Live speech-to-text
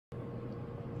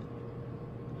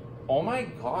Oh my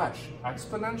gosh,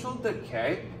 exponential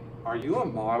decay? Are you a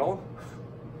model?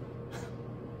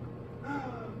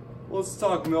 Let's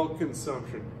talk milk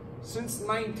consumption. Since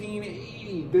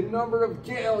 1980, the number of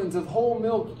gallons of whole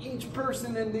milk each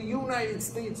person in the United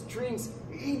States drinks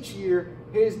each year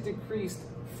has decreased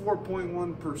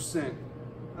 4.1%.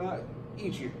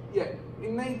 Each year. Yeah,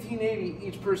 in 1980,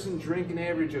 each person drank an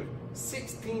average of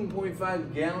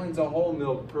 16.5 gallons of whole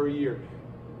milk per year.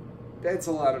 That's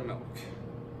a lot of milk.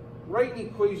 Write an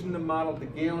equation to model the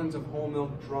gallons of whole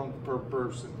milk drunk per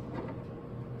person.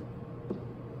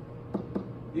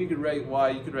 You could write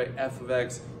y, you could write f of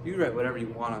x, you could write whatever you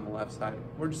want on the left side.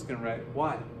 We're just going to write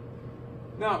y.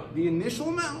 Now, the initial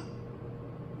amount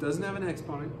doesn't have an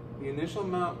exponent. The initial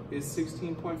amount is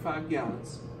 16.5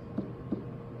 gallons.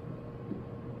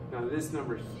 Now, this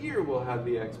number here will have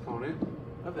the exponent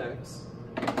of x.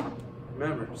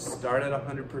 Remember, start at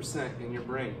 100% in your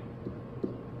brain.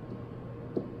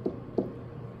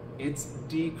 It's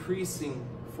decreasing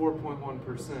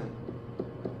 4.1%.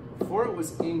 Before it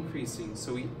was increasing,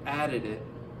 so we added it.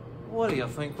 What do you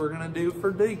think we're gonna do for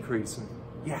decreasing?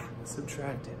 Yeah,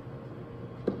 subtract it.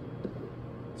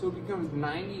 So it becomes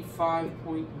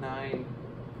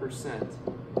 95.9%,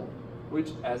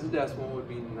 which as a decimal would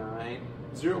be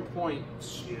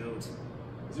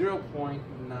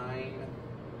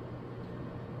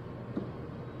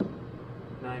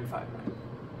 0.9959.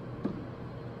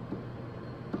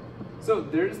 So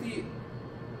there's the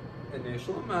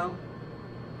initial amount,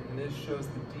 and this shows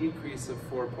the decrease of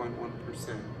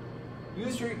 4.1%.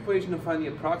 Use your equation to find the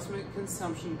approximate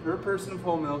consumption per person of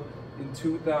whole milk in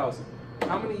 2000.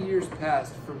 How many years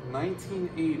passed from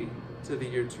 1980 to the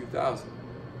year 2000?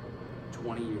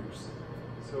 20 years.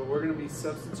 So we're going to be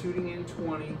substituting in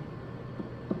 20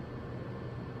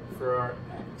 for our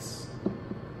x.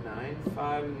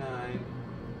 959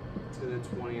 to the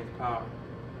 20th power.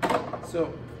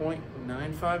 So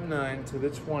 0.959 to the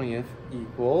 20th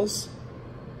equals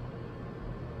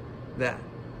that,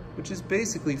 which is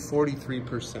basically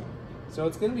 43%. So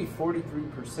it's going to be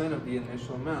 43% of the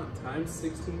initial amount times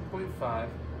 16.5,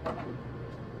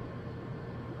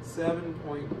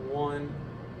 7.1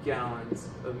 gallons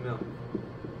of milk.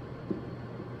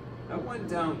 That went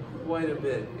down quite a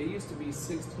bit. It used to be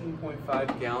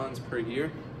 16.5 gallons per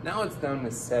year. Now it's down to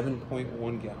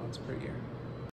 7.1 gallons per year.